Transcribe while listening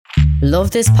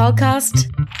Love this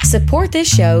podcast? Support this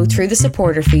show through the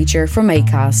supporter feature from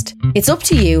Acast. It's up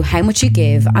to you how much you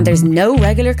give and there's no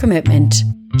regular commitment.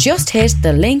 Just hit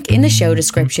the link in the show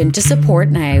description to support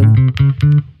now.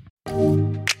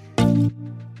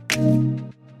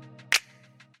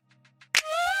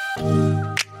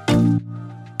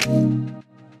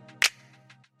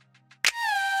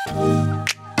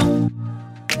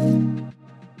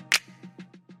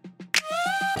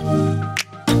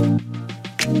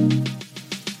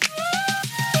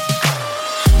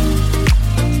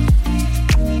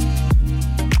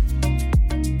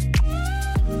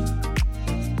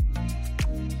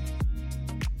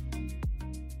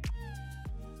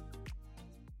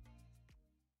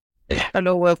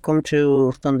 Hello, welcome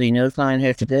to Sunday Newsline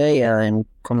here today. I'm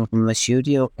coming from the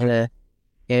studio. Ray,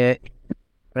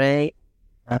 I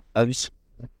was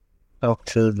talking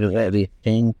through the very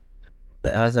thing.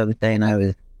 As I was saying, I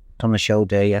was on a show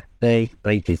there yesterday.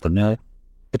 Great people know.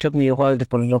 It took me a while to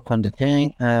put it up on the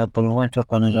thing, but I went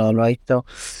up on it all right. So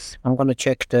I'm going to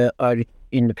check the Irish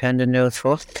Independent news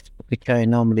first, which I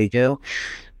normally do.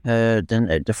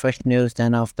 Then the fresh news,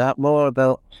 then after that, more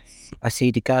about, I see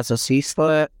the Gaza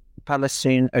ceasefire.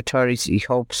 Palestinian Authority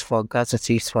hopes for Gaza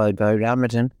ceasefire by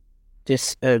Ramadan.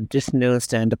 This news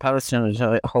then, the Palestinian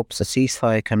Authority hopes a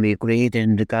ceasefire can be agreed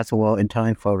in the Gaza war in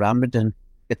time for Ramadan.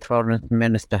 The foreign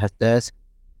minister has said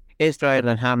Israel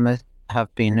and Hamas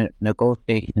have been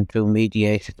negotiating through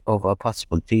mediators over a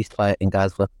possible ceasefire in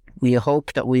Gaza. We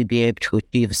hope that we'll be able to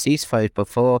achieve a ceasefire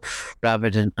before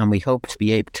Ramadan, and we hope to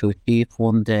be able to achieve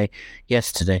one day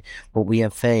yesterday, but we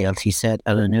have failed, he said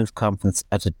at a news conference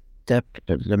at a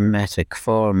diplomatic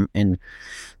forum in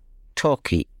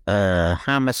Turkey.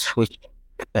 Hamas, which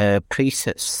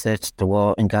preceded the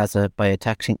war in Gaza by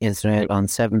attacking Israel on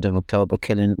 7th of October,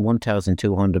 killing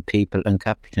 1,200 people and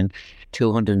capturing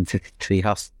 253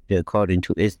 hostages, according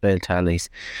to Israel tallies,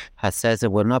 has said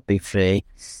it will not be free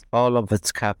all of its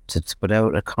captives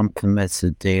without a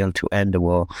comprehensive deal to end the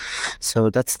war. So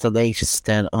that's the latest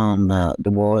then on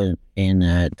the war in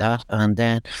that. And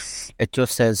then it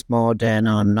just says more than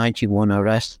on 91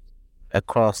 arrests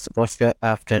across Russia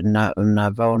after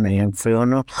Navalny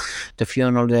funeral. The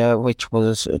funeral there, which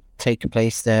was taking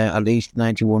place there, at least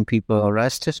 91 people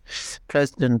arrested.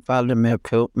 President Vladimir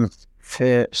Putin's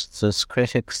fiercest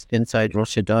critics inside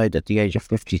Russia died at the age of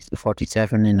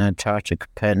 47 in Antarctic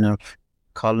penal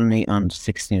colony on the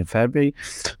 16th of February.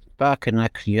 Sparking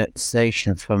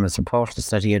accusations from his supporters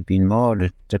that he had been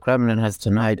murdered. The Kremlin has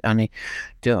denied any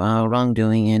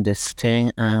wrongdoing in this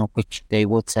thing, which they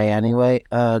would say anyway.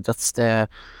 That's there.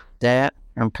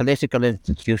 And political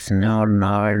institutions in Northern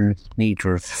Ireland need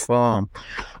reform,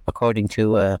 according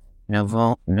to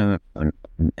Naomi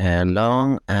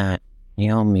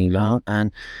Long,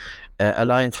 and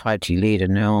Alliance Party leader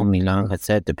Naomi Long has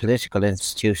said the political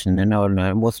institution in Northern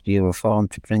Ireland must be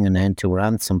reformed to bring an end to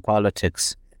ransom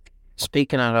politics.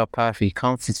 Speaking at our party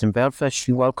conference in Belfast,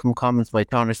 she welcomed comments by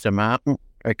Thomas Martin,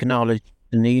 acknowledged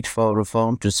the need for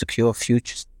reform to secure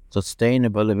future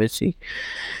sustainability.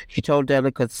 She told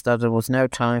delegates that it was now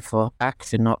time for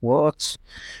action, not words.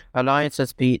 Alliance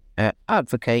has been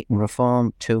advocating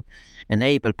reform to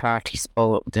enable parties,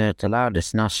 both the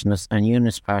largest nationalist and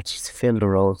unionist parties, to fill the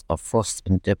roles of first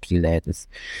and deputy leaders.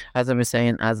 As I was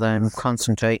saying, as I'm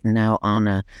concentrating now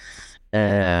on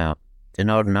the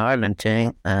Northern Ireland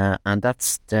thing, and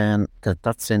that's then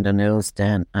that's in the news.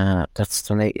 Then that's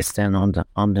the latest then on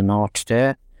the north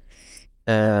there,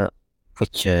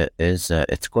 which is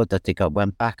it's good that they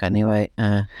went back anyway.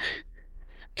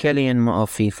 Cillian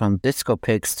Murphy from Disco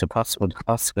Pigs to possible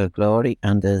Oscar glory,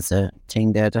 and there's a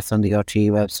thing there that's on the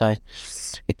RTE website.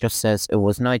 It just says it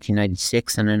was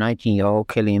 1996 and a 19-year-old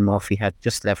Cillian Murphy had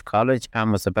just left college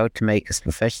and was about to make his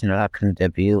professional acting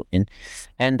debut in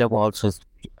Enda Walsh's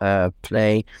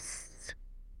play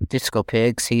Disco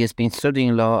Pigs. He has been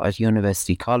studying law at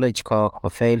University College Cork,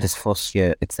 but failed his first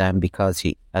year exam because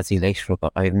he later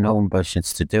got, I have no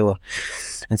ambitions to do it.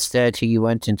 Instead, he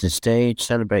went into stage,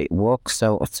 celebrate work.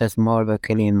 So it says more about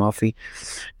Cillian Murphy.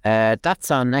 That's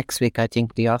on next week, I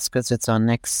think, the Oscars. It's on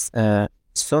next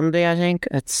Sunday, I think.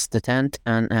 It's the 10th,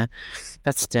 and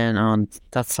that's then on.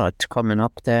 That's coming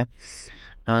up there,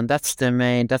 and that's the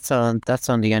main. That's on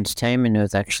the entertainment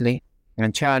news actually.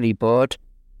 And Charlie Bird,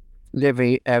 live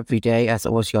every day as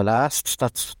it was your last.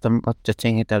 That's the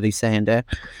thing that he's saying there.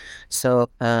 So,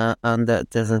 and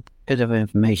there's a bit of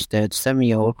information there. The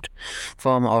 7-year-old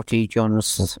former RTE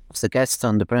journalist was a guest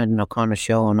on the Brendan O'Connor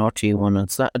show on RTE1 on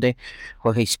Saturday,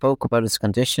 where he spoke about his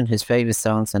condition, his favourite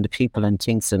songs, and the people and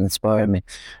things that inspire me.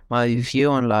 My view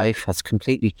on life has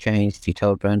completely changed, he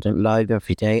told Brendan. Live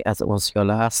every day as it was your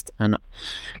last, and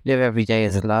live every day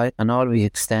as a life, and always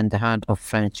extend the hand of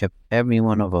friendship. Every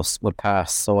one of us will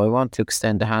pass, so I want to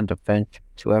extend the hand of friendship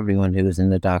to everyone who is in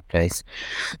the dark place.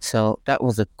 So that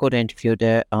was a good interview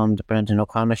there on the Brendan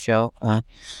O'Connor show,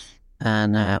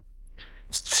 and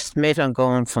made on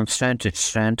going from strength to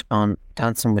strength on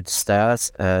Dancing with the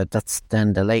Stars. That's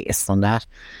then the latest on that.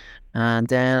 And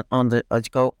then I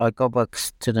go back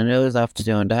to the news after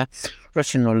doing that.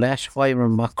 Russian roulette, why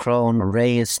Macron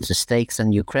raised the stakes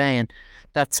in Ukraine.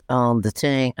 That's on the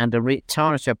thing. And the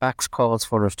Taoiseach backs calls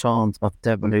for return of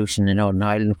devolution in Northern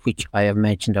Ireland, which I have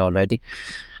mentioned already.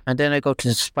 And then I go to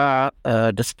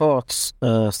the sports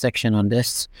section on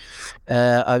this.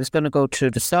 I was going to go to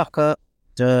the soccer.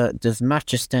 There's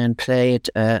matches then played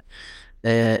in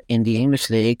the English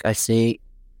League. I see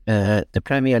the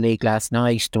Premier League last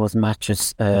night. There was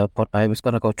matches, but I was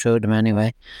going to go through them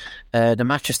anyway. The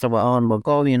matches that were on were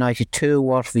Galway United 2,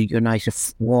 Waterford United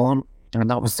 1. And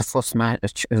that was the first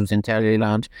match. It was in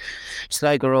Terryland.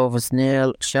 Sligo Rovers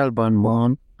 0, Shelburne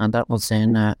 1. And that was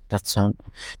that's on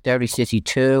Derry City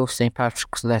 2, St.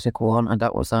 Patrick's Athletic 1, and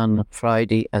that was on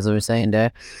Friday, as I was saying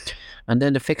there. And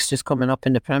then the fixtures coming up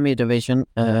in the Premier Division.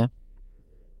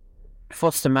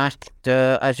 First the match,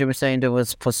 as you were saying, there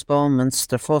was postponements.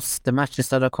 The matches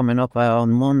that are coming up are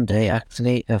on Monday,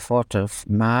 actually, 4th of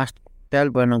March.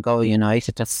 Belburn and Galway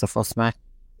United, that's the first match.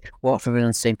 Waterford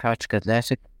and St. Patrick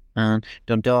Athletic, and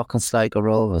Dundalk and Sligo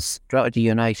Rovers. Drogheda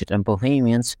United and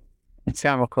Bohemians, and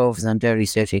Shamrock Rovers and Derry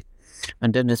City.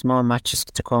 And then there's more matches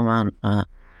to come on.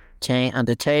 And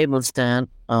the tables then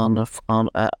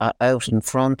out in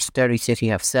front. Derry City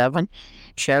have 7,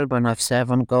 Shelburne have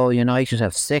 7, Galway United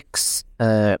have 6,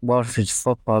 Waterford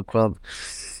Football Club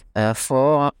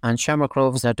 4, and Shamrock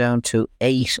Rovers are down to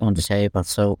 8 on the table.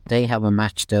 So they have a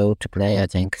match though to play, I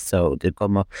think. So they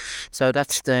come up. So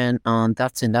that's then on.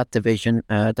 That's in that division.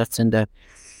 That's in the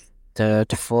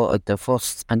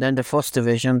first, and then the first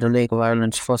division, the League of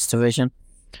Ireland's first division.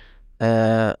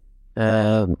 Bray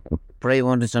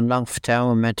Wonders and Longford Town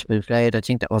were meant to be played. I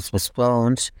think that was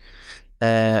postponed.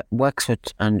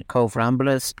 Wexford and Cove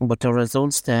Ramblers. But the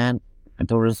results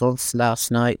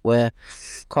last night were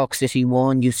Cork City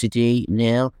 1, UCD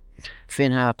 0,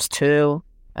 Finn Harps 2,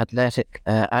 Athletic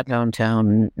Athlone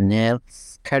Town 0,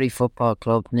 Kerry Football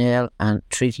Club 0, and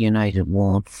Treaty United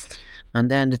 1. And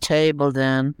then the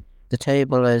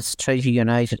table is Treaty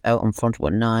United out in front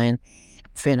with 9,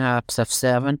 Finn Harps have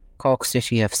 7, Cork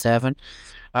City have 7,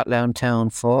 Athlone Town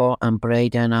 4, and Bray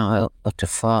then out to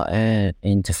 4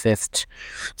 into 5th.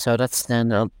 So that's then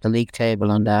the league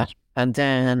table on that. And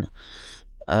then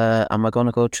am I going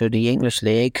to go through the English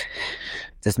League?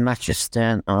 There's matches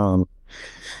then coming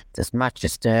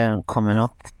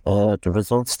up. The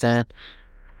results then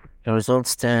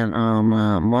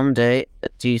on Monday.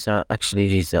 These are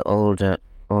old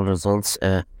results.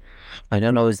 I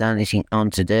don't know if there's anything on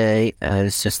today. I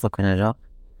was just looking it up.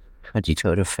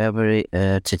 23rd of February.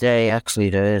 Today, actually,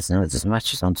 there's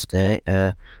matches on today.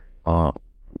 Or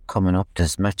coming up,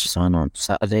 there's matches on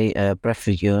Saturday.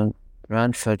 Brentford Young,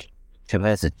 Ranford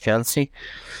versus Chelsea,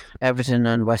 Everton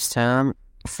and West Ham,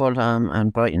 Fulham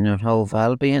and Brighton and Hove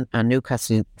Albion, and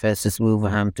Newcastle versus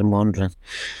Wolverhampton Wanderers.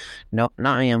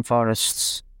 Nottingham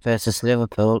Forest versus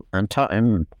Liverpool, and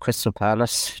Tottenham Crystal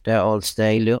Palace, they're all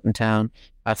stay. Luton Town,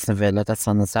 Aston Villa, that's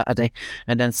on the Saturday.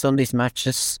 And then Sunday's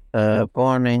matches,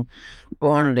 Burnley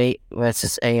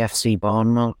versus AFC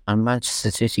Bournemouth, and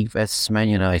Manchester City versus Man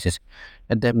United.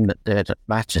 And then the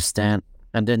matches then.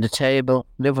 And then the table,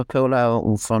 Liverpool are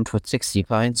in front with 60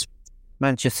 points,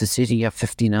 Manchester City have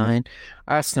 59,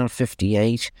 Arsenal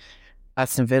 58,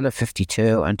 Aston Villa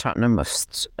 52, and Tottenham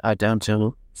are down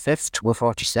to 5th with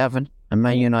 47, and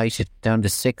Man United down to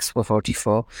 6th with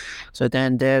 44. So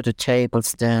then there the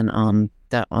tables then on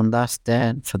that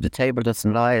then. So the table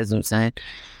doesn't lie, as I'm saying.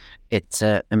 It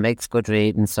makes good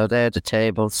reading. So there the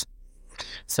tables.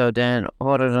 So then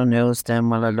what are the news then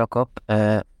while I look up?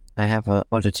 I have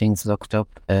other things looked up.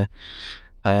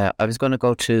 I was going to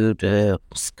go to the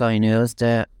Sky News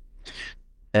there.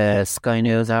 Sky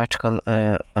News article.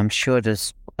 I'm sure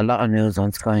there's a lot of news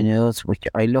on Sky News, which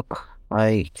I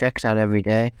check that every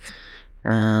day.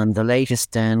 And the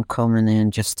latest then coming in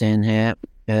just in here,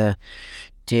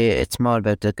 it's more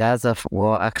about the Gaza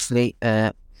war actually.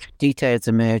 Details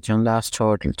emerge on last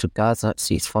hurdle to Gaza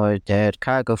ceasefire dead.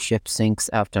 Cargo ship sinks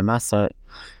after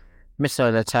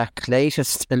missile attack.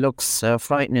 Latest, it looks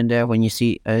frightening there when you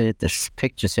see there's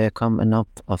pictures here coming up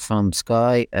from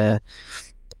Sky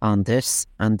on this.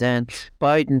 And then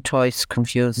Biden twice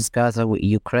confuses Gaza with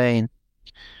Ukraine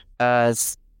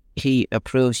as he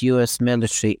approves U.S.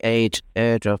 military aid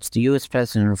airdrops. The U.S.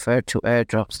 president referred to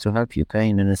airdrops to help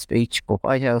Ukraine in a speech, but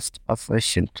White House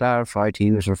official clarified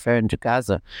he was referring to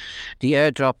Gaza. The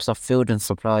airdrops of food and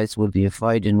supplies will be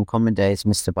provided in coming days,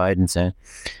 Mr. Biden said.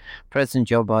 President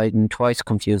Joe Biden twice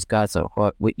confused Gaza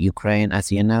with Ukraine as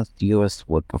he announced the U.S.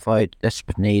 would provide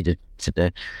desperate needed to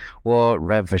the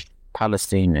war-ravaged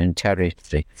Palestinian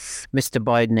territory. Mr.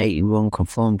 Biden, 81,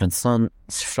 confirmed on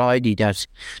Friday that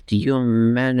the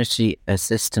humanitarian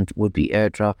assistance would be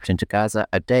airdropped into Gaza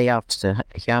a day after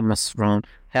the Hamas-run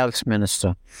health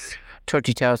minister.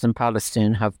 30,000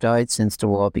 Palestinians have died since the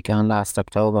war began last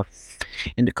October.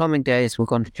 In the coming days, we're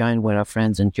going to join with our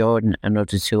friends in Jordan and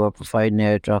others who are providing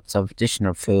airdrops of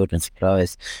additional food and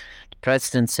supplies. The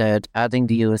president said, adding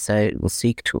the USA will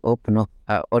seek to open up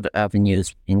other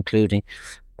avenues, including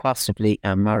possibly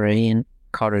a marine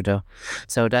corridor.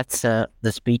 So that's the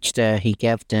speech there he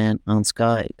gave then on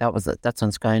Sky. That's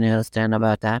on Sky News then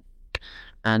about that.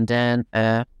 And then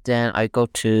I go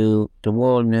to the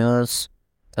world news.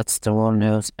 That's the world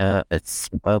news. It's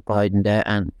about Biden there.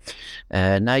 And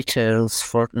NATO's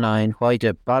frontline, why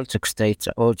the Baltic states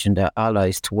are urging their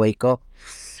allies to wake up.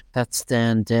 That's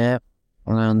then there.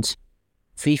 And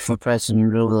FIFA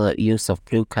president ruled the use of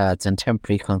blue cards and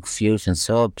temporary confusion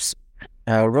subs.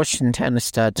 Russian tennis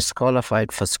star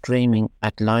disqualified for screaming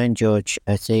at line judge,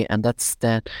 I see, and that's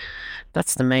the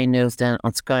main news then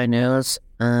on Sky News.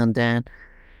 And then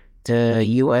the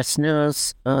US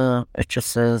news, it just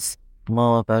says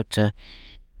more about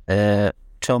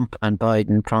Trump and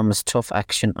Biden promise tough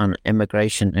action on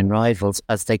immigration and rivals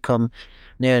as they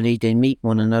meet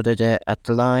one another there at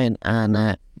the line,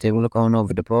 and they will going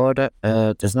over the border.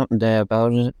 There's nothing there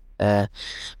about it.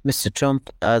 Mr.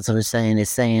 Trump, as I was saying, is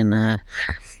saying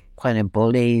kind of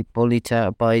bully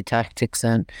tactics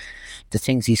and the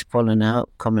things he's coming out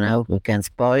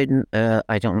against Biden.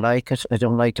 I don't like it. I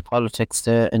don't like the politics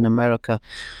there in America.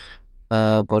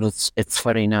 But it's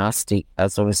very nasty.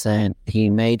 As I was saying,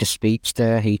 he made a speech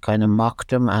there. He kind of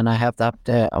mocked him, and I have that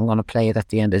there. I'm going to play it at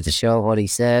the end of the show. What he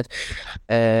said.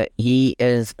 He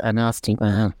is a nasty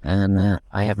man, and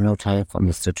I have no time for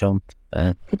Mr. Trump.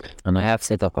 And I have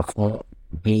said that before.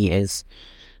 He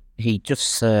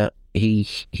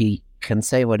can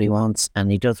say what he wants,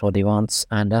 and he does what he wants,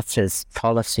 and that's his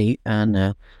policy.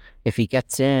 And if he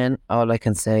gets in, all I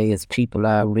can say is people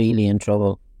are really in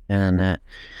trouble. And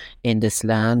in this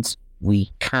land,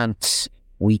 we can't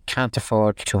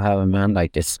afford to have a man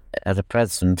like this as a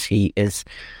president. He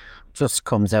just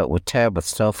comes out with terrible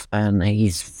stuff, and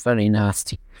he's very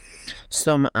nasty.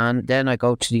 And then I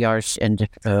go to the Irish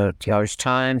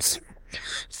Times.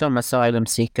 Some asylum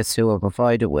seekers who are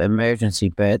provided with emergency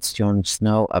beds during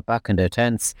snow are back in their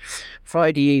tents.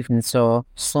 Friday evening saw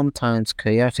sometimes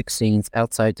chaotic scenes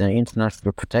outside the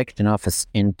International Protection Office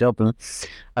in Dublin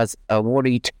as a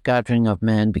worried gathering of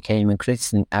men became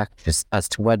increasingly anxious as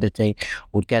to whether they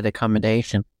would get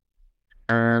accommodation.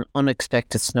 An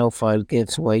unexpected snowfall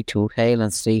gives way to hail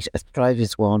and sleet as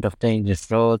drivers warned of dangerous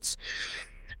roads.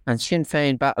 And Sinn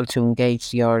Féin battle to engage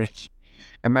the Irish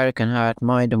American heart,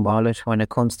 mind and wallet when it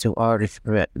comes to Irish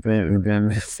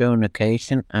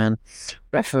reunification, and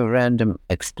referendum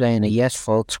explain a yes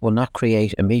vote will not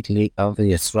create immediately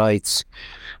obvious rights.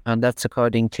 And that's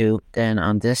according to then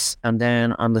on this. And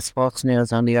then on the sports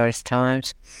news on the Irish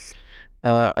Times,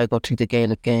 I go to the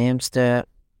Gaelic games there.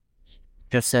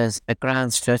 Just says a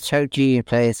grand stretch how GA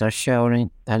players are showing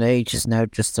that age is now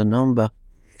just a number.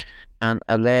 And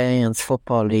Alliance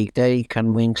Football League, they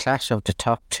can win clash of the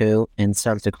top two in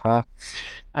Celtic Park.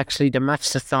 Actually, the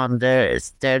match that's on there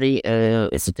is Derry,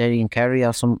 it's a Derry and Kerry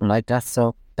or something like that.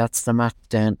 So that's the match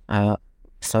then.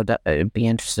 So that it'd be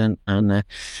interesting. And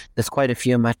there's quite a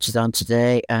few matches on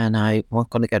today, and I won't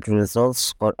going to get the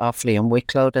results. But Offaly and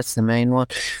Wicklow, that's the main one,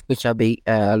 which I'll be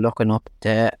looking up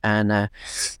there. And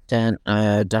then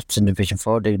that's in Division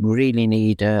 4. They really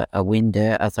need a win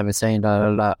there, as I was saying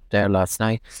a lot there last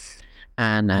night.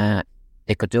 And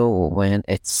they could do a win.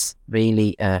 It's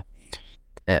really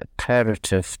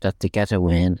imperative that they get a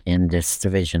win in this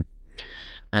division.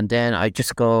 And then I'll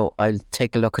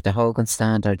take a look at the Hogan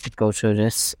stand. I'll just go through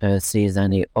this, see if there's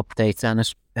any updates on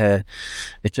it.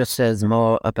 It just says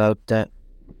more about the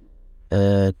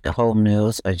home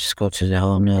news. I just go to the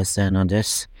home news then on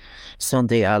this.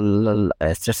 Sunday,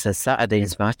 it just says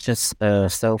Saturday's matches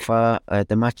so far.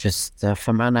 The matches, the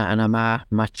Fermanagh and Armagh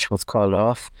match was called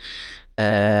off.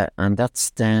 And that's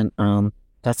then on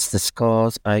that's the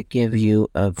scores. I give you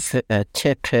a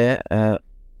tip here.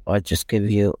 I just give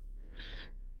you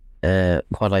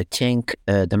what I think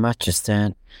the matches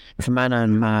stand. Fermanagh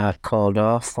and Ma called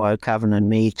off while Cavan and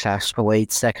me clashed for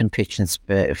Wade's second pitch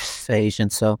invasion.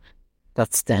 So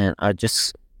that's then. I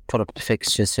just put up the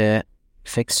fixtures here.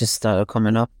 Fixtures that are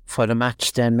coming up for the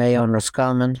match then. Mayo and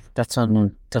Roscommon. That's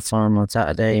on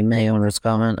Saturday. Mayo and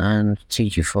Roscommon and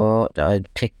TG4.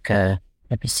 I'd pick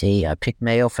let me see. I pick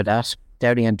Mayo for that.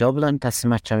 Derry and Dublin. That's the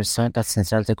match I was saying. That's in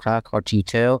Celtic Park or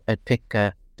T2. I'd pick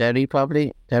Derry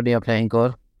probably. Derry are playing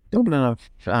good. Dublin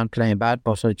aren't playing bad,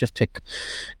 but I'd just pick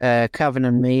Cavan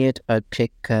and Mead. I'd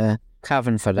pick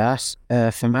Cavan for that.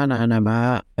 Fermanagh and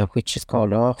Armagh, which is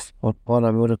called off. But what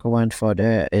I would have went for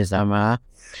there is Armagh.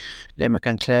 Limerick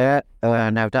and Clare.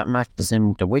 Now that match is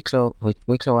in the Wicklow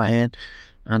are in,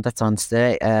 and that's on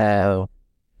today.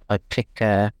 I pick.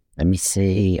 Let me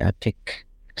see. I pick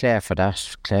Clare for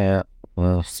that. Clare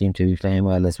will seem to be playing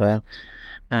well as well.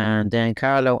 And then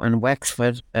Carlow and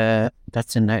Wexford.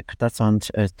 That's on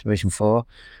Division 4.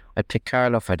 I pick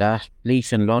Carlow for that.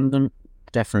 Leith and London,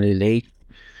 definitely Leith.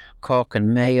 Cork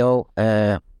and Mayo.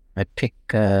 I pick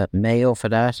Mayo for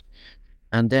that.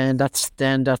 And then that's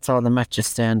all the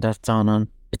matches that's on.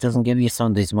 It doesn't give you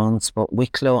Sundays months, but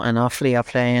Wicklow and Offaly are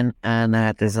playing, and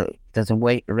there's a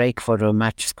rake for the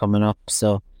matches coming up.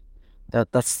 So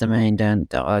that's the main. Then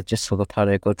I just thought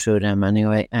I'd go through them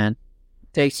anyway, and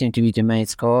they seem to be the main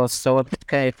scores. So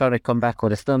okay, I thought I'd come back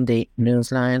with a Sunday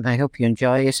news line. I hope you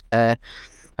enjoy it. I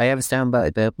have a soundbite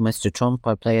about Mr. Trump.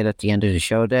 I'll play it at the end of the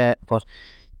show there, but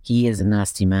he is a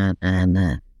nasty man,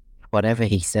 and whatever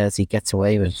he says, he gets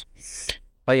away with.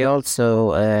 I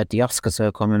also, the Oscars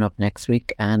are coming up next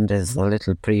week, and there's a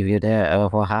little preview there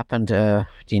of what happened. Do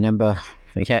you remember?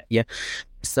 Yeah.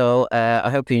 So I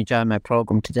hope you enjoyed my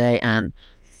program today, and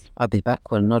I'll be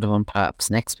back with another one perhaps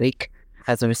next week.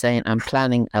 As I was saying, I'm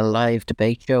planning a live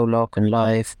debate show, Lorcan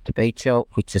Live debate show,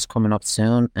 which is coming up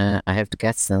soon. I have the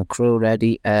guests and crew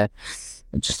ready. I'm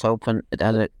just hoping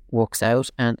that it works out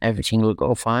and everything will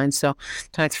go fine. So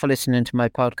thanks for listening to my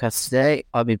podcast today.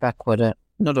 I'll be back with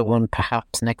another one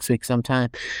perhaps next week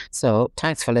sometime. So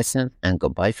thanks for listening and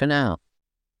goodbye for now.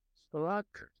 Barack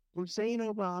Hussein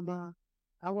Obama,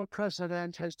 our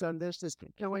president, has done this.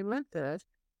 Now, I meant that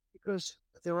because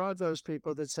there are those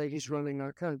people that say he's running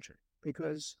our country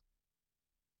because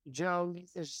Joe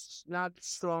is not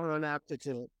strong on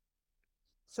aptitude.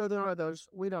 So there are those,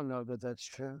 we don't know that that's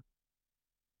true.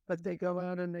 But they go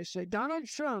out and they say, Donald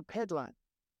Trump, headline.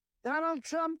 Donald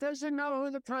Trump doesn't know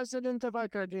who the president of our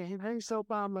country. He thinks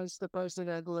Obama's the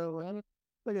president. Look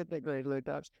at the great Lou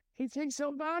Dubs. He thinks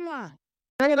Obama.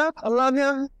 Hang it up. I love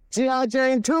you. G.I.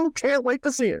 Jane 2. Can't wait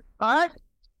to see it. All right?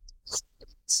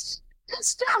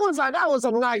 That was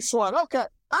a nice one. Okay.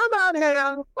 I'm out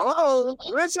here. Oh,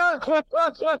 Richard.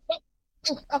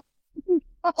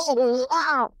 Oh,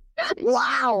 wow.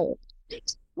 Wow.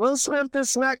 Will Smith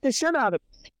just smacked the shit out of me.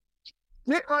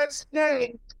 Get my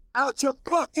name out your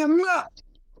fucking mouth.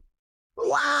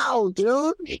 Wow,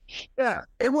 dude. Yeah,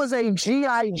 it was a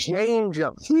G.I. Jane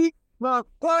jump. Keep my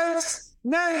first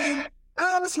name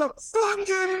out your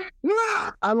fucking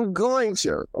mouth. I'm going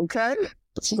to, okay?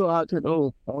 So I could,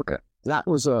 okay. That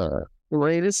was the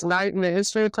greatest night in the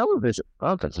history of television.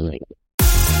 Okay.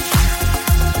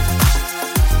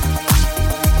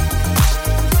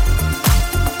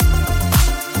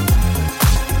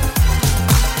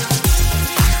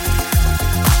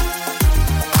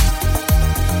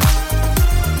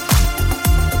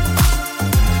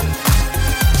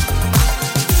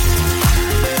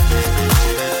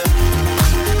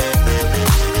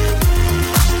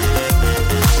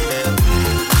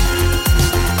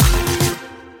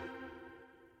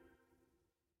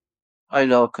 Hi,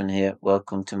 Lorcan here.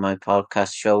 Welcome to my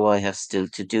podcast show. I have still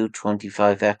to do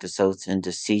 25 episodes in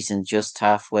the season. Just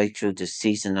halfway through the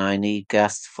season, I need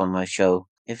guests for my show.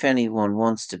 If anyone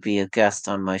wants to be a guest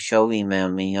on my show, email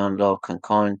me on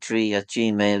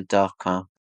lorcancoin3@gmail.com.